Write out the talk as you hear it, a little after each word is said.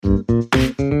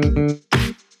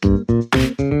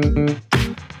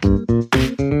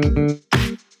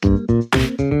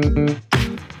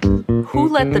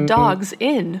dogs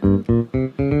in.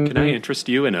 Can I interest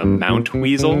you in a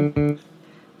mountweasel?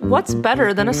 What's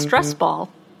better than a stress ball?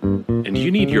 And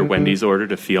you need your Wendy's order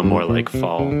to feel more like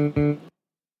fall.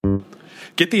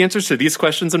 Get the answers to these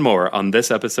questions and more on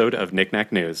this episode of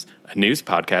Knick-Knack News, a news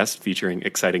podcast featuring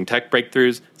exciting tech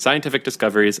breakthroughs, scientific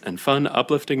discoveries, and fun,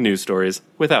 uplifting news stories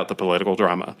without the political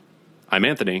drama. I'm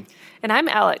Anthony. And I'm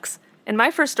Alex. And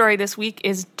my first story this week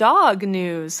is dog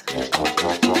news.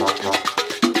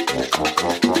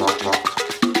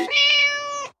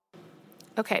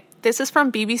 Okay, this is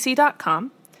from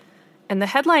BBC.com. And the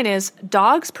headline is,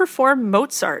 Dogs Perform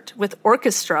Mozart with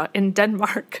Orchestra in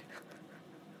Denmark.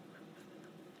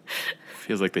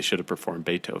 Feels like they should have performed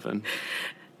Beethoven.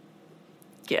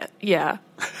 Yeah.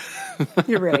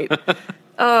 You're right.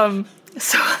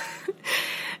 So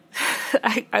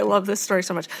I love this story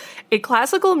so much. A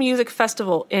classical music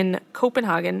festival in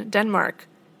Copenhagen, Denmark,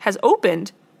 has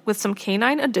opened with some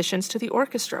canine additions to the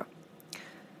orchestra.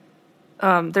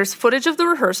 There's footage of the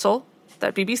rehearsal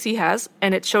that BBC has,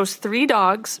 and it shows 3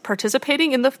 dogs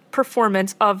participating in the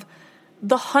performance of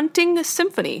The Hunting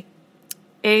Symphony,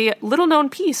 a little-known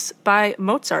piece by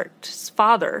Mozart's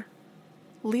father,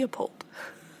 Leopold.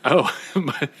 Oh.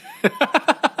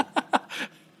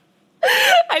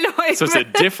 I know. So it's a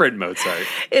different Mozart.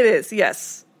 It is,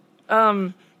 yes.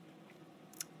 So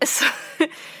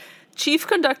Chief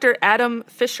Conductor Adam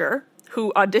Fisher,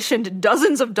 who auditioned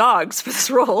dozens of dogs for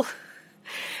this role,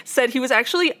 said he was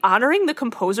actually honoring the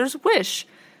composer's wish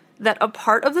that a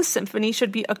part of the symphony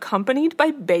should be accompanied by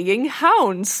baying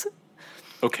hounds.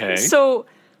 Okay. So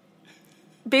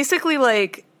basically,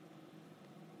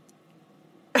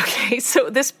 so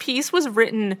this piece was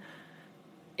written,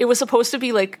 it was supposed to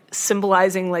be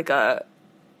symbolizing a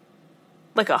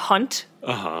hunt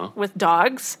with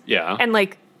dogs. Yeah. And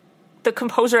the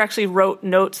composer actually wrote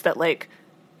notes that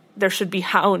there should be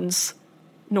hounds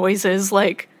noises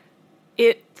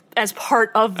it as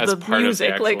part of the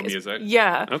music. Of the actual music.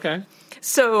 Yeah. Okay.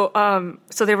 So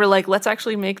so they were let's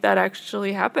actually make that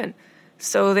actually happen.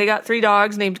 So they got 3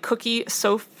 dogs named Cookie,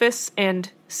 Sophus,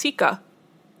 and Sika.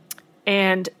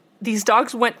 And these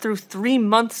dogs went through 3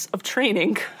 months of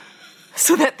training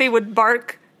so that they would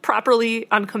bark properly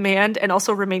on command and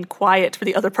also remain quiet for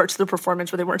the other parts of the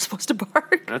performance where they weren't supposed to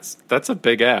bark. That's a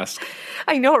big ask.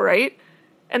 I know, right?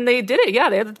 And they did it. Yeah,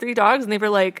 they had the 3 dogs, and they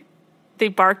were they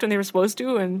barked when they were supposed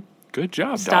to, and good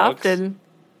job, stopped, dogs. and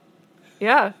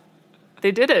yeah,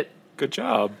 they did it. Good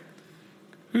job.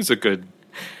 Who's a good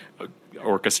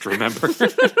orchestra member?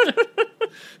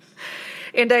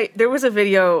 And there was a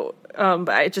video.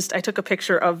 I took a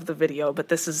picture of the video, but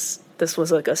this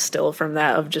was a still from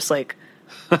that of just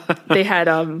they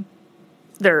had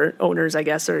their owners, I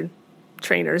guess, or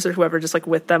trainers or whoever, just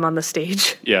with them on the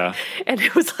stage. Yeah. And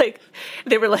it was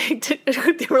they were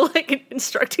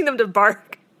instructing them to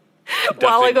bark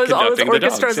while all this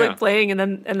orchestra is playing, and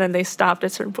then they stopped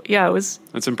at certain point. Yeah,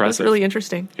 that's impressive. It was really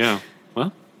interesting. Yeah.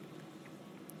 Well,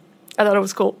 I thought it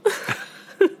was cool.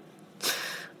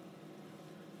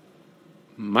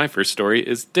 My first story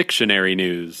is dictionary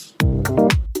news.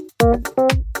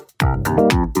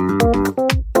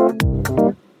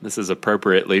 This is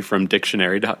appropriately from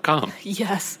dictionary.com.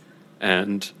 Yes.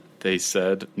 And they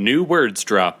said, new words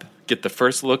drop. Get the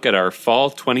first look at our fall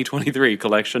 2023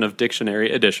 collection of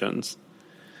dictionary editions.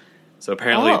 So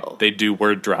apparently they do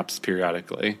word drops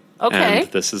periodically. Okay.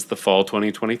 And this is the fall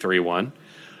 2023 one.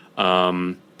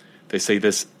 They say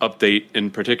this update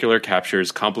in particular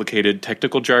captures complicated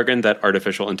technical jargon that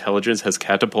artificial intelligence has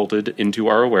catapulted into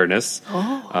our awareness,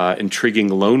 intriguing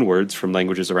loan words from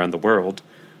languages around the world,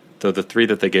 though the 3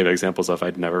 that they gave examples of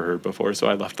I'd never heard before, so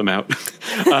I left them out.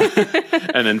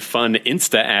 And then fun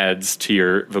Insta ads to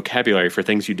your vocabulary for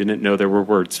things you didn't know there were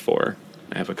words for.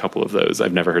 I have a couple of those.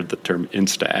 I've never heard the term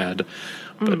Insta ad,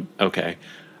 but okay.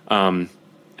 And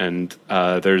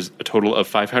there's a total of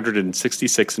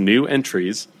 566 new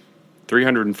entries,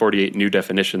 348 new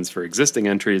definitions for existing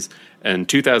entries, and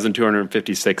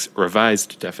 2,256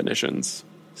 revised definitions.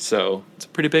 So it's a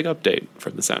pretty big update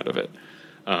from the sound of it.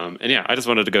 And yeah, I just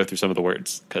wanted to go through some of the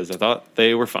words because I thought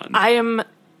they were fun. I am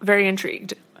very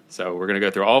intrigued. So we're going to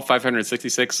go through all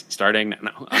 566 starting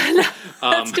now.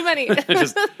 That's too many.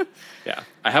 Yeah,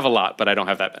 I have a lot, but I don't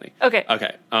have that many. Okay.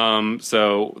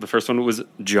 So the first one was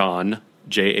Jawn,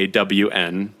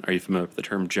 Jawn. Are you familiar with the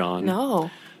term Jawn? No.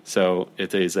 So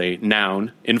it is a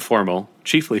noun, informal,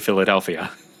 chiefly Philadelphia.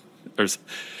 There's,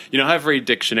 how every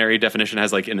dictionary definition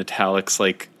has in italics,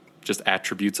 just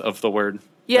attributes of the word.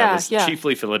 Yeah, was yeah.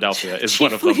 chiefly Philadelphia is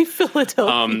one of them. Chiefly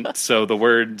Philadelphia. So the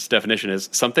word's definition is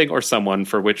something or someone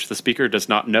for which the speaker does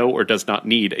not know or does not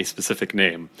need a specific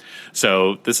name.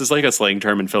 So this is like a slang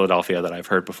term in Philadelphia that I've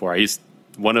heard before.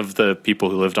 One of the people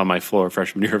who lived on my floor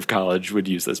freshman year of college would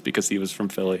use this because he was from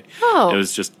Philly. Oh. It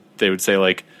was just, they would say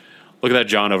like, look at that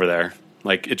John over there.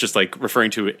 Like, it's just like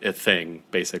referring to a thing,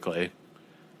 basically.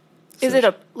 Is it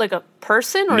a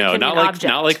person or No, it can not be an like object?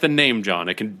 not like the name John.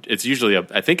 It's usually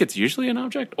I think it's usually an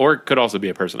object, or it could also be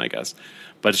a person, I guess.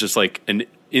 But it's just like an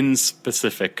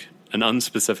unspecific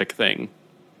thing.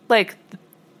 Like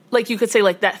you could say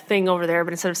like that thing over there,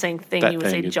 but instead of saying thing, you would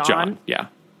say John. Yeah.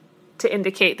 To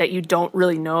indicate that you don't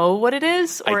really know what it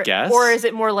is, or I guess. Or is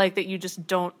it more like that you just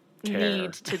don't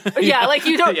need to? Yeah, like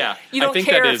you don't. Yeah, you don't I think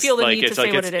care that or is, feel the like, need to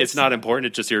say what it is. It's not important.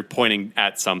 It's just you're pointing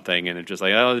at something, and it's just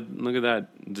like, oh, look at that,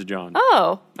 it's John.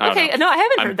 Oh, okay. No, I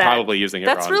haven't heard that. I'm probably using it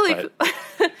That's wrong. really.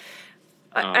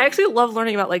 I actually love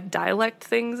learning about like dialect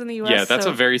things in the U.S. Yeah, that's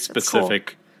so a very cool.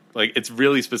 specific. Like, it's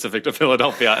really specific to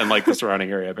Philadelphia and like the surrounding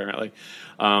area. Apparently,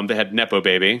 they had Nepo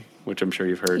baby, which I'm sure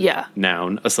you've heard. Yeah.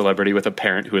 Noun, a celebrity with a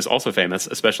parent who is also famous,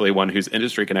 especially one whose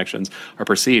industry connections are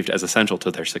perceived as essential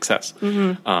to their success.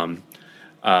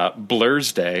 Mm-hmm.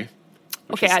 Blur's Day.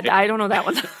 Okay, I don't know that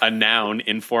one. A noun,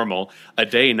 informal, a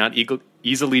day not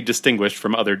easily distinguished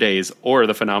from other days, or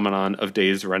the phenomenon of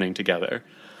days running together.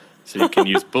 So you can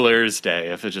use Blur's Day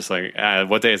if it's just like,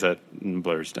 what day is it?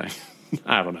 Blur's Day.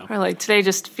 I don't know. Or like today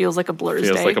just feels like a blur's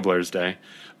day. Feels like a Blur's Day.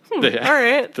 All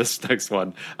right. This next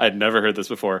one, I'd never heard this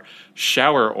before.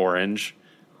 Shower orange,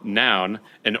 noun,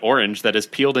 an orange that is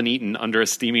peeled and eaten under a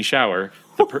steamy shower.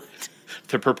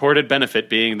 The purported benefit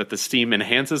being that the steam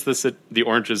enhances the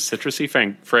orange's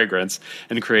citrusy fragrance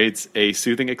and creates a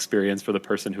soothing experience for the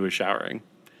person who is showering.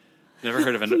 Never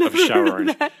heard of a shower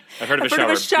orange. I've heard of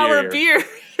a shower beer.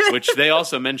 Which they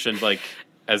also mentioned, like,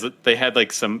 as they had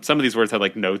like some of these words had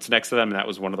like notes next to them, and that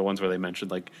was one of the ones where they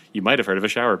mentioned like, you might have heard of a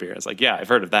shower beer. It's like, yeah, I've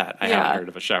heard of that. I haven't heard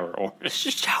of a shower orange.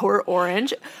 Shower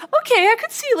orange. Okay, I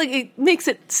could see like it makes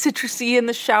it citrusy in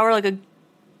the shower, like a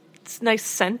nice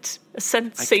scent, a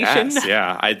sensation. I guess,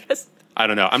 yeah, I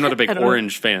don't know. I'm not a big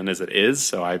orange fan as it is,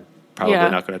 so I'm probably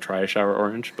not going to try a shower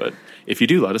orange. But if you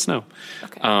do, let us know.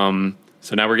 Okay.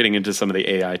 So now we're getting into some of the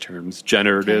AI terms.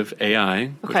 Generative AI,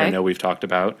 which I know we've talked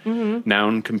about. Mm-hmm.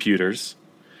 Noun, computers.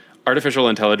 Artificial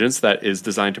intelligence that is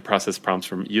designed to process prompts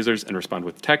from users and respond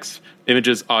with text,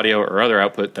 images, audio, or other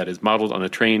output that is modeled on a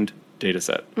trained data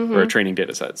set or a training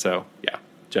data set. So, yeah,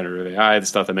 generative AI, the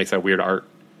stuff that makes that weird art,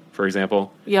 for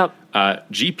example. Yep.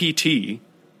 GPT,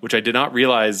 which I did not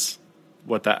realize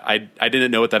what that... I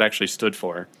didn't know what that actually stood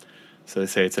for. So they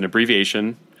say it's an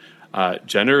abbreviation.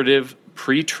 Generative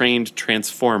Pre-Trained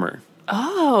Transformer.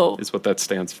 Oh. Is what that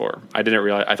stands for. I didn't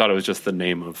realize... I thought it was just the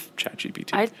name of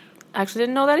ChatGPT. I actually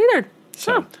didn't know that either.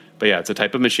 So, but yeah, it's a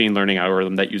type of machine learning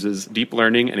algorithm that uses deep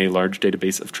learning and a large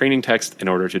database of training text in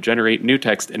order to generate new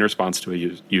text in response to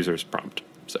a user's prompt.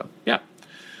 So, yeah.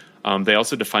 They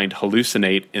also defined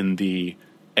hallucinate in the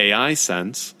AI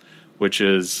sense, which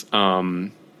is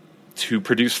to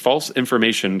produce false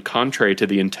information contrary to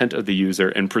the intent of the user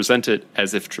and present it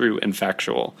as if true and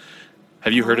factual.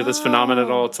 Have you heard of this phenomenon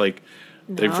at all? It's like,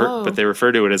 they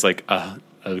refer to it as like a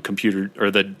computer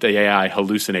or the AI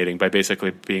hallucinating by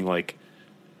basically being like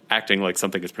acting like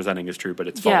something is presenting as true, but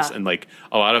it's false. And like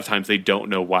a lot of times they don't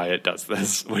know why it does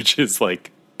this, which is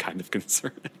like kind of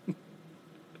concerning.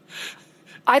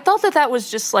 I thought that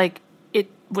was just like, it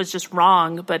was just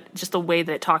wrong, but just the way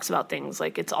that it talks about things,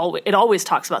 like it always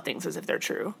talks about things as if they're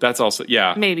true. That's also,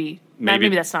 yeah. Maybe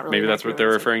that's not really. Maybe that's what they're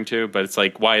referring to, but it's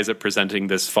like, why is it presenting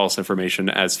this false information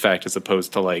as fact as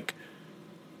opposed to like,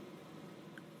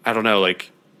 I don't know,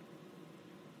 like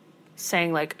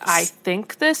saying like, I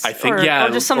think this, or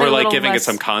just something, or like giving it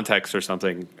some context or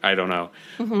something. I don't know.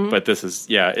 Mm-hmm. But this is,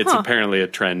 it's apparently a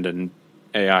trend in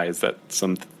AI is that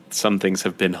some things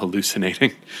have been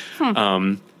hallucinating.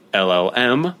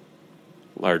 LLM,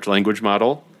 large language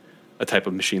model, a type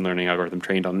of machine learning algorithm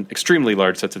trained on extremely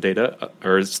large sets of data,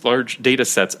 or large data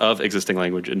sets of existing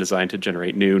language and designed to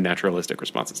generate new naturalistic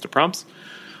responses to prompts.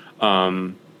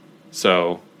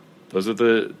 So those are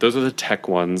the tech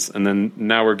ones, and then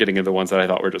now we're getting into the ones that I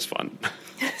thought were just fun.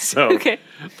 So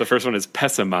the first one is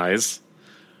pessimize,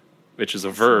 which is a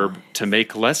verb to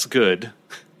make less good,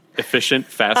 efficient,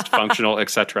 fast, functional,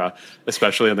 etc.,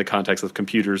 especially in the context of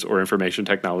computers or information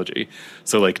technology.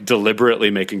 So like deliberately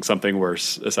making something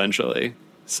worse, essentially.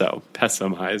 So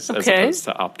pessimize as opposed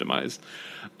to optimize.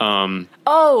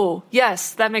 Oh,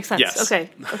 yes, that makes sense. Yes. Okay.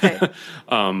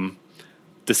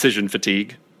 Decision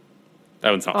fatigue. That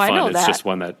one's not fun. It's just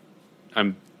one that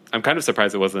I'm kind of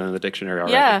surprised it wasn't in the dictionary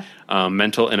already. Yeah.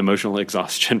 Mental and emotional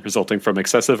exhaustion resulting from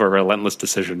excessive or relentless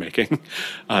decision-making,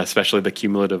 especially the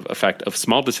cumulative effect of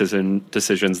small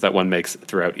decisions that one makes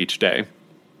throughout each day.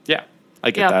 Yeah,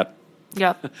 I get that.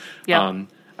 Yeah. Yeah.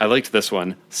 I liked this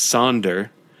one. Sonder.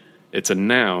 It's a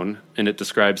noun, and it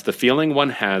describes the feeling one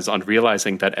has on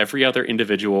realizing that every other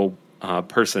individual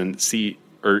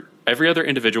every other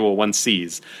individual one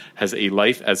sees has a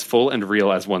life as full and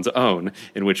real as one's own,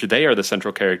 in which they are the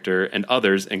central character, and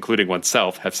others, including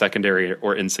oneself, have secondary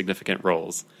or insignificant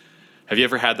roles. Have you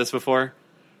ever had this before?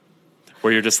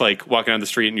 Where you're just like walking down the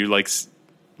street and you like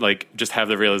just have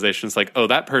the realization, it's like, oh,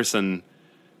 that person,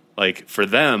 like, for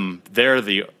them, they're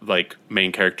the, like,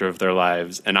 main character of their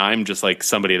lives, and I'm just, like,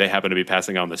 somebody they happen to be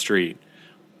passing on the street.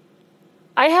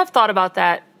 I have thought about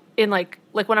that in, like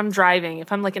when I'm driving.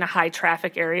 If I'm, like, in a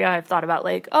high-traffic area, I've thought about,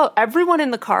 like, oh, everyone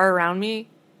in the car around me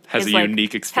has a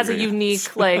unique experience. Has a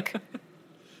unique, like,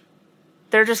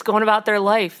 they're just going about their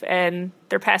life, and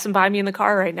they're passing by me in the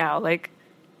car right now. Like,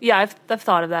 yeah, I've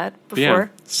thought of that before. Yeah,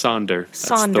 Sonder.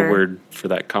 That's the word for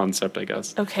that concept, I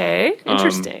guess. Okay,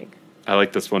 interesting. I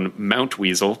like this one,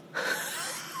 mountweasel.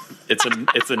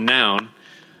 It's a noun,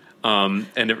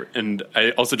 and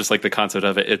I also just like the concept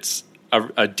of it. It's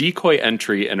a decoy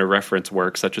entry in a reference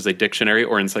work, such as a dictionary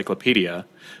or encyclopedia,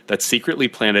 that's secretly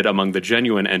planted among the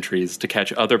genuine entries to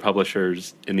catch other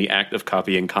publishers in the act of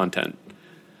copying content.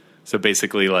 So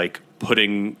basically, like,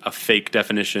 putting a fake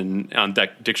definition on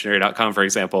dictionary.com, for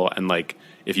example, and, like,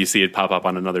 if you see it pop up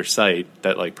on another site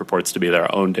that, like, purports to be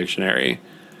their own dictionary,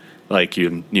 like,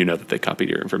 you know that they copied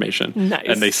your information. Nice.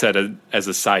 And they said, as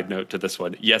a side note to this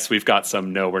one, yes, we've got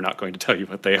some. No, we're not going to tell you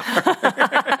what they are.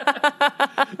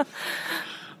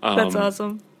 That's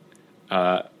awesome.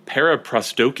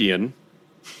 Paraprostokian,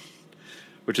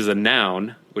 which is a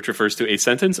noun, which refers to a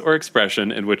sentence or expression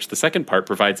in which the second part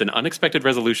provides an unexpected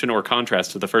resolution or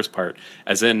contrast to the first part,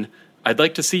 as in, I'd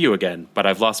like to see you again, but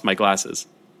I've lost my glasses.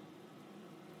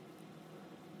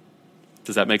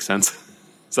 Does that make sense?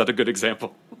 Is that a good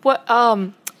example?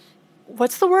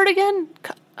 What's the word again?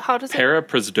 How does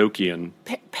Paraprosdokian.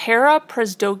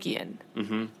 Paraprosdokian.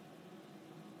 Mm-hmm.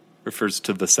 Refers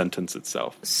to the sentence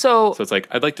itself. So it's like,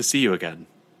 I'd like to see you again,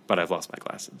 but I've lost my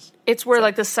glasses. It's where,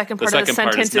 like, the second part of the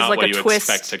sentence is like a twist. What you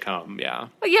expect to come, yeah.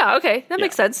 Oh, yeah, okay. That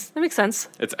makes sense. That makes sense.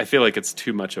 I feel like it's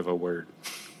too much of a word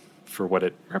for what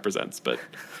it represents, but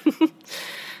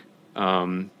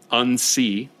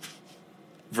unsee,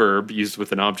 verb used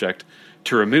with an object,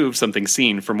 to remove something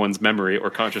seen from one's memory or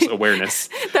conscious awareness.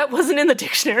 That wasn't in the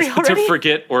dictionary already? To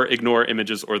forget or ignore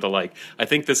images or the like. I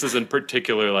think this is in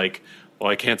particular, like,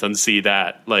 well, I can't unsee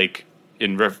that, like,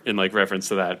 in reference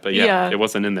to that. But yeah, it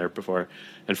wasn't in there before.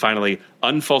 And finally,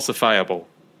 unfalsifiable,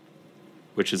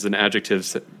 which is an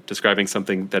adjective describing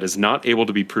something that is not able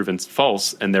to be proven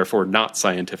false and therefore not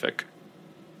scientific.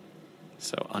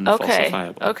 So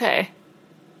unfalsifiable. Okay.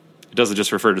 It doesn't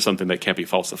just refer to something that can't be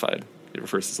falsified. It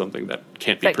refers to something that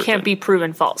can't be proven. Can't be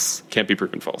proven false. Can't be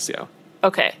proven false, yeah.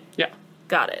 Okay. Yeah.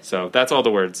 Got it. So that's all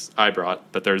the words I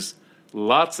brought, but there's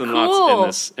lots and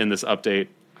lots in this update.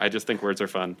 I just think words are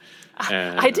fun.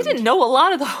 And I didn't know a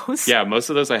lot of those. Yeah, most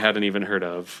of those I hadn't even heard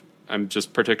of. I'm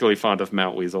just particularly fond of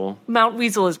mountweasel.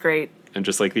 Mountweasel is great. And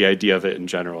just, like, the idea of it in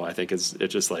general, I think it's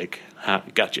just like,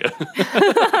 gotcha.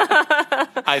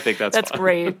 I think that's fun.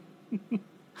 Great.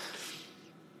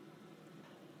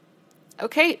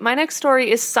 Okay, my next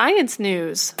story is science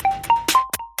news.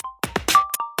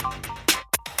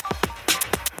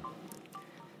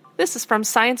 This is from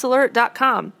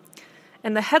sciencealert.com.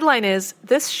 And the headline is,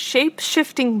 this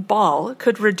shape-shifting ball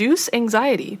could reduce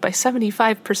anxiety by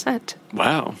 75%.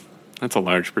 Wow, that's a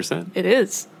large percent. It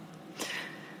is.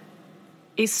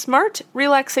 A smart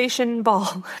relaxation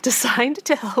ball designed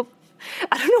to help...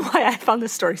 I don't know why I found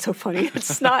this story so funny.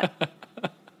 It's not...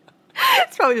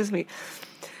 It's probably just me.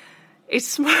 A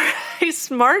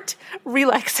smart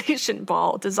relaxation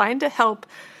ball designed to help,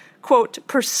 quote,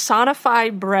 personify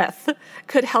breath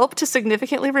could help to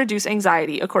significantly reduce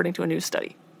anxiety, according to a new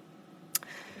study.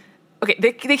 Okay,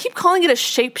 they keep calling it a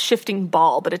shape-shifting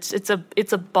ball, but it's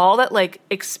a ball that, like,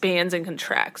 expands and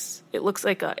contracts. It looks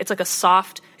like it's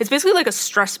basically like a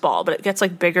stress ball, but it gets,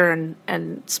 like, bigger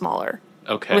and smaller.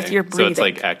 Okay. With your breathing. So it's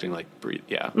like acting like breathe.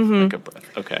 Yeah. Mm-hmm. Like a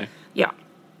breath. Okay. Yeah.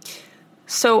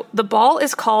 So the ball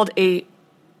is called a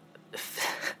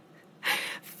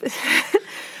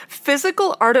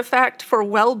physical artifact for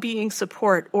well-being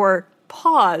support, or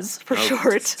PAWS for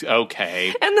short.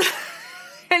 Okay.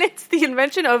 And it's the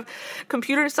invention of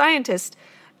computer scientist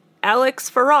Alex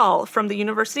Farrell from the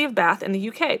University of Bath in the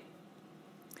UK.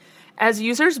 As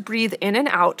users breathe in and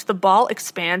out, the ball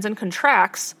expands and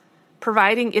contracts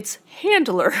providing its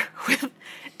handler with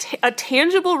a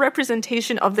tangible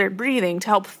representation of their breathing to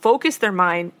help focus their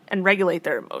mind and regulate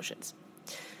their emotions.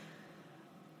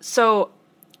 So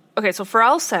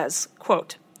Farrell says,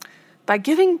 quote, "By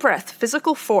giving breath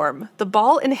physical form, the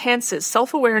ball enhances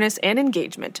self-awareness and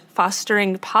engagement,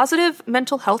 fostering positive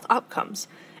mental health outcomes.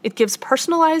 It gives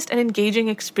personalized and engaging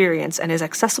experience and is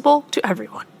accessible to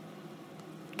everyone."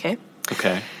 Okay.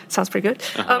 Sounds pretty good.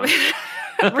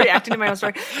 Reacting to my own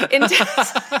story. In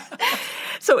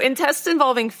tests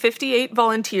involving 58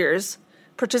 volunteers,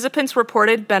 participants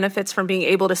reported benefits from being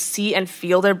able to see and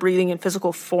feel their breathing in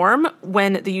physical form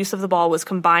when the use of the ball was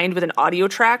combined with an audio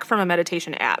track from a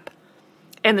meditation app.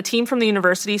 And the team from the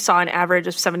university saw an average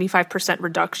of 75%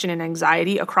 reduction in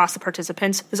anxiety across the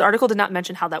participants. This article did not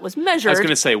mention how that was measured. I was going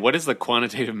to say, what is the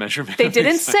quantitative measurement? They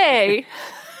didn't say.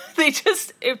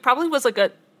 It probably was like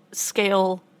a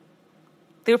scale.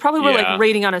 They probably were like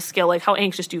rating on a scale, like how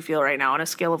anxious do you feel right now on a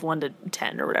scale of 1 to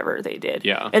 10 or whatever they did.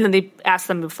 Yeah. And then they asked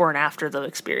them before and after the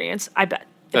experience, I bet,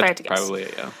 if I had to guess. Probably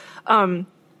it,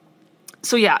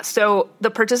 yeah. So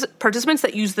the participants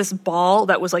that used this ball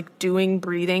that was like doing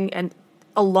breathing and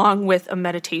along with a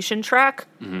meditation track,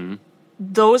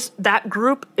 that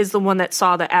group is the one that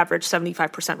saw the average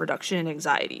 75% reduction in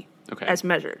anxiety as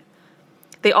measured.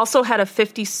 They also had a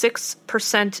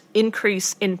 56%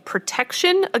 increase in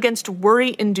protection against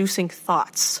worry-inducing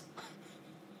thoughts.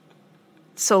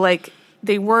 So, like,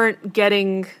 they weren't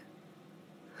getting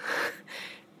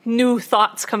new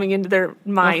thoughts coming into their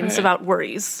minds about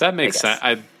worries. That makes sense.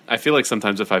 I feel like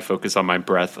sometimes if I focus on my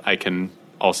breath, I can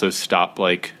also stop,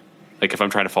 like if I'm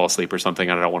trying to fall asleep or something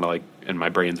and I don't want to, like, and my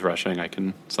brain's rushing, I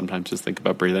can sometimes just think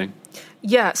about breathing.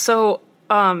 Yeah, so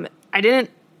I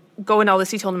didn't go into all this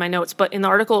detail in my notes, but in the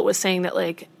article it was saying that,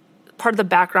 like, part of the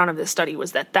background of this study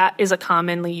was that is a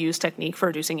commonly used technique for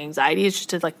reducing anxiety, is just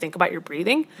to, like, think about your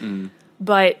breathing.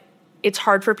 But it's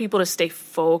hard for people to stay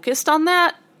focused on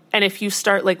that. And if you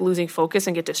start, like, losing focus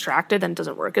and get distracted, then it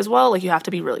doesn't work as well. Like, you have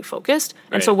to be really focused.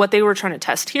 Right. And so what they were trying to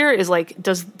test here is, like,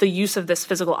 does the use of this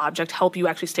physical object help you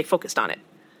actually stay focused on it?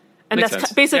 And Makes that's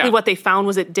sense. basically what they found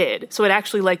was it did. So it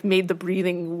actually, like, made the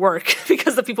breathing work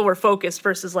because the people were focused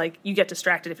versus, like, you get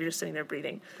distracted if you're just sitting there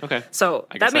breathing. Okay. So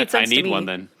that made sense to me. I need one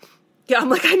then. Yeah, I'm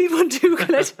like, I need one too.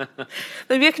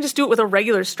 Maybe I can just do it with a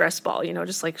regular stress ball, you know,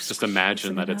 just like... Just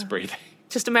imagine that it's breathing.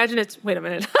 Just imagine it's... Wait a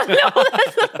minute.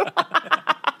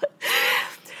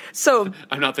 So...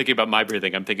 I'm not thinking about my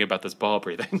breathing. I'm thinking about this ball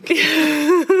breathing.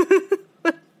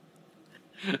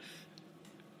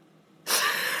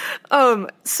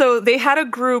 So they had a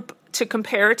group to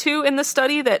compare to in the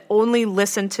study that only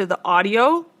listened to the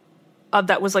audio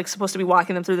that was, like, supposed to be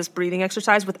walking them through this breathing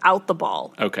exercise without the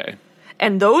ball. Okay.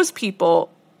 And those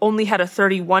people only had a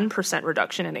 31%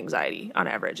 reduction in anxiety on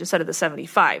average instead of the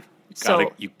 75.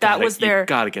 You gotta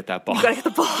get that ball. You gotta get the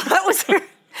ball.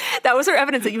 That was their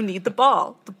evidence that you need the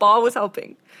ball. The ball was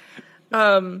helping.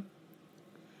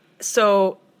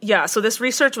 So this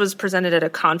research was presented at a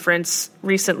conference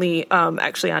recently,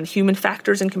 actually on human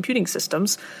factors in computing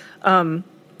systems.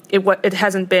 It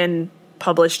hasn't been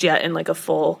published yet in a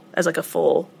full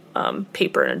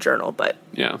paper in a journal, but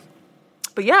yeah,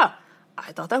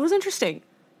 I thought that was interesting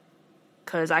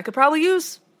because I could probably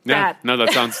use that. No,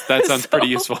 that sounds pretty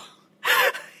useful.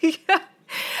 Yeah.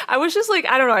 I was just like,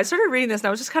 I don't know. I started reading this and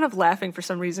I was just kind of laughing for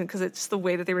some reason because it's just the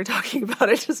way that they were talking about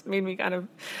it just made me kind of.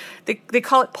 They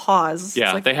call it pause.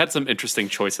 Yeah, they had some interesting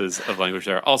choices of language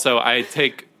there. Also, I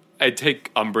take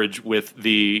umbrage with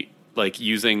the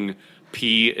using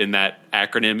P in that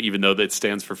acronym, even though that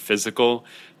stands for physical.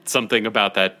 Something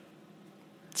about that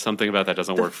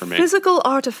doesn't work for me. Physical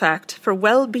artifact for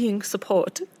well-being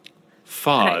support.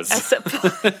 FOSS.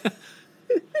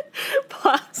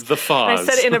 Pause. The FOSS. I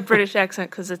said it in a British accent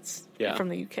because it's from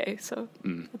the UK, so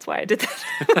that's why I did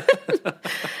that.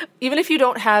 Even if you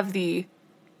don't have they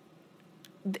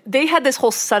had this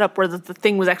whole setup where the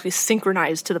thing was actually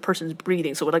synchronized to the person's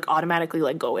breathing, so it would automatically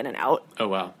go in and out. Oh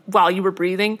wow! While you were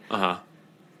breathing.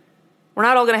 We're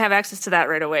not all going to have access to that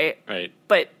right away. Right.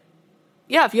 But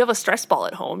yeah, if you have a stress ball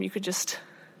at home, you could just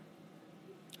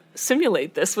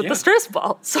simulate this with the stress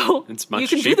ball. So it's much you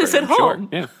can cheaper, do this at home.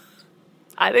 Sure. Yeah.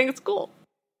 I think it's cool.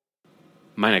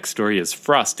 My next story is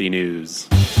Frosty news.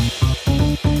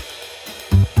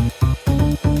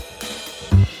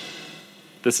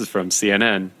 This is from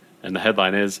CNN, and the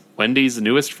headline is, Wendy's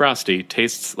newest Frosty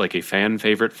tastes like a fan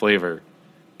favorite flavor.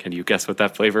 Can you guess what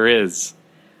that flavor is?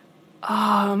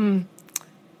 I'm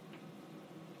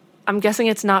guessing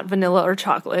it's not vanilla or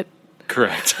chocolate.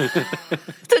 Correct.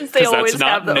 Since they always that's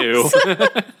not have those. New.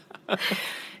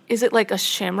 Is it like a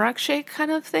shamrock shake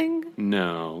kind of thing?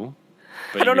 No.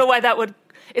 I don't know why that would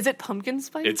Is it pumpkin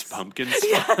spice? It's pumpkin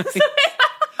spice.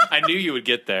 I knew you would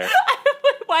get there.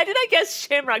 Why did I guess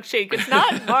Shamrock Shake? It's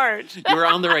not March. You were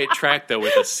on the right track, though,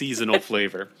 with a seasonal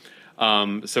flavor.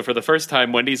 So for the first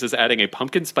time, Wendy's is adding a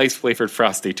pumpkin spice flavored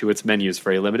Frosty to its menus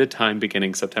for a limited time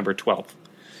beginning September 12th.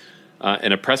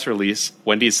 In a press release,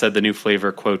 Wendy's said the new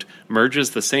flavor, quote,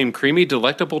 merges the same creamy,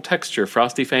 delectable texture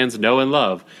Frosty fans know and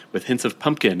love with hints of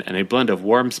pumpkin and a blend of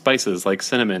warm spices like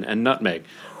cinnamon and nutmeg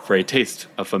for a taste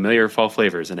of familiar fall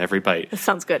flavors in every bite. That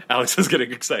sounds good. Alex is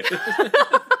getting excited.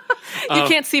 You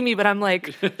can't see me, but I'm like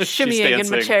shimmying in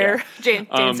my chair,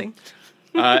 dancing.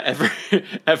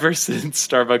 Ever since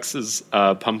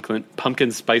Starbucks'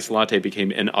 pumpkin spice latte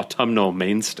became an autumnal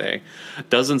mainstay,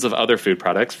 dozens of other food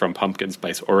products, from pumpkin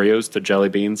spice Oreos to jelly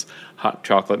beans, hot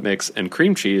chocolate mix, and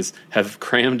cream cheese, have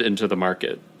crammed into the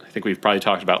market. I think we've probably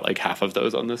talked about like half of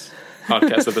those on this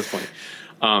podcast at this point.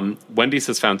 Wendy's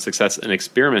has found success in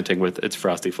experimenting with its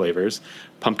Frosty flavors.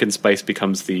 Pumpkin spice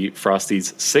becomes the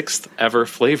Frosty's 6th ever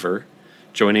flavor,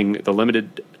 joining the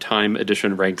limited time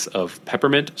edition ranks of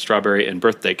peppermint, strawberry, and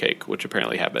birthday cake, which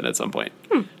apparently happened at some point.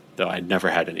 Though I'd never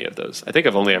had any of those. I think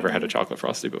I've only ever had a chocolate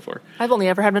Frosty before. I've only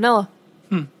ever had vanilla.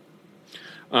 Between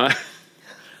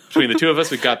the two of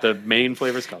us, we've got the main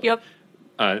flavors covered. Yep.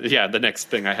 The next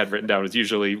thing I had written down is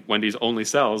usually Wendy's only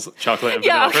sells chocolate and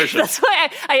vanilla versions. That's why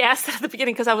I asked that at the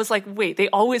beginning, because I was like, wait, they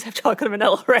always have chocolate and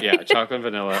vanilla, right? Yeah, chocolate and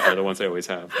vanilla are the ones they always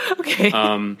have. Okay.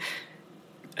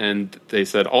 And they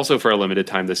said also for a limited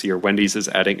time this year, Wendy's is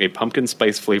adding a pumpkin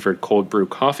spice flavored cold brew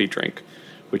coffee drink,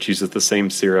 which uses the same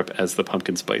syrup as the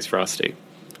pumpkin spice Frosty,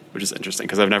 which is interesting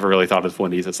because I've never really thought of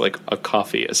Wendy's as like a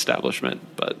coffee establishment,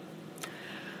 but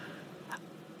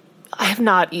I have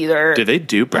not either. do they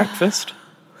do breakfast?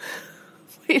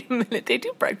 Wait a minute, they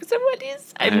do breakfast at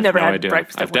Wendy's? I I've have never no had idea.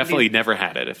 breakfast at I've Wendy's. definitely never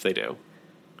had it if they do.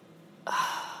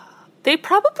 They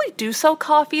probably do sell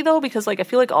coffee, though, because like I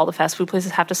feel like all the fast food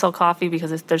places have to sell coffee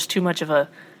because there's too much of a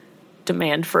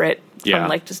demand for it from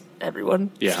like just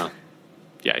everyone. Yeah.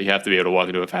 Yeah, you have to be able to walk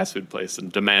into a fast food place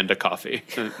and demand a coffee.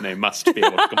 And they must be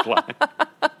able to comply.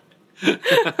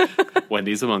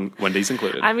 Wendy's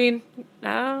included. I mean,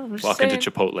 I'm just walk saying. into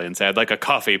Chipotle and say, I'd like a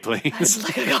coffee,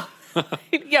 please.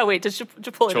 Yeah, wait, does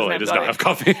Chipotle does not have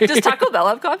coffee. Does Taco Bell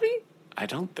have coffee? I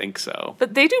don't think so.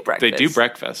 But they do breakfast. They do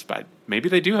breakfast, but maybe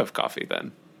they do have coffee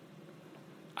then.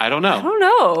 I don't know. I don't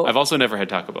know. I've also never had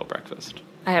Taco Bell breakfast.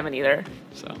 I haven't either.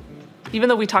 So, even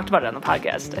though we talked about it on the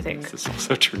podcast, I think. this is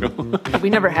also true. We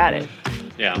never had it.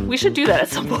 Yeah. We should do that at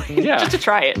some point. Yeah. Just to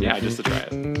try it. Yeah, just to try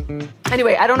it.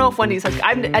 Anyway, I don't know if Wendy's has...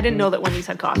 I didn't know that Wendy's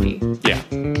had coffee. Yeah,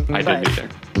 I didn't either.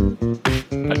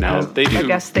 But now they do. I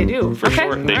guess they do. For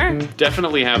sure. They right.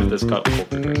 definitely have this cold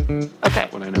brew drink. Okay.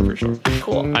 That one I know for sure.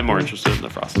 Cool. I'm more interested in the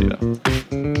Frosty, though.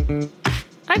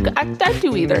 I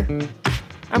do either.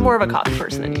 I'm more of a coffee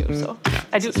person than you, so Yeah,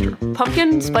 I do. this is true.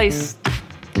 Pumpkin spice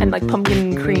and like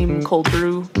pumpkin cream cold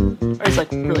brew is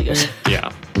like really good.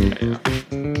 Yeah.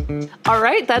 All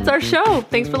right, that's our show.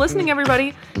 Thanks for listening,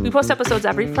 everybody. We post episodes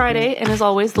every Friday, and as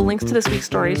always, the links to this week's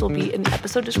stories will be in the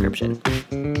episode description.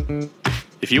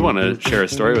 If you want to share a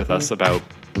story with us about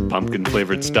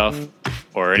pumpkin-flavored stuff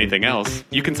or anything else,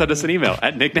 you can send us an email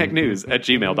at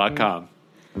knickknacknews@gmail.com.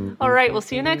 All right, we'll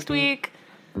see you next week.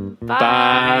 Bye.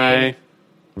 Bye.